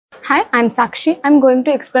Hi, I'm Sakshi. I'm going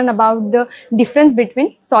to explain about the difference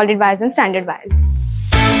between solid wires and standard wires.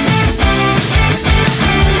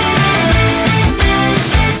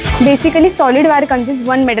 Basically, solid wire consists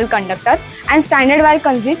one metal conductor and standard wire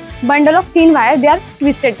consists bundle of thin wire. They are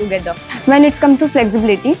twisted together. When it comes to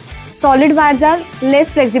flexibility, solid wires are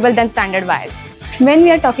less flexible than standard wires. When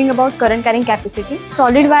we are talking about current carrying capacity,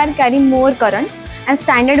 solid wire carry more current and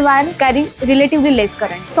standard wire carry relatively less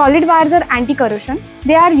current. Solid wires are anti-corrosion.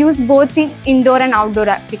 They are used both in indoor and outdoor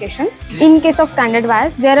applications. In case of standard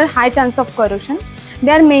wires, there are high chance of corrosion.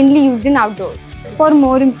 They are mainly used in outdoors. For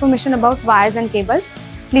more information about wires and cables,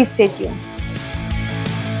 please stay tuned.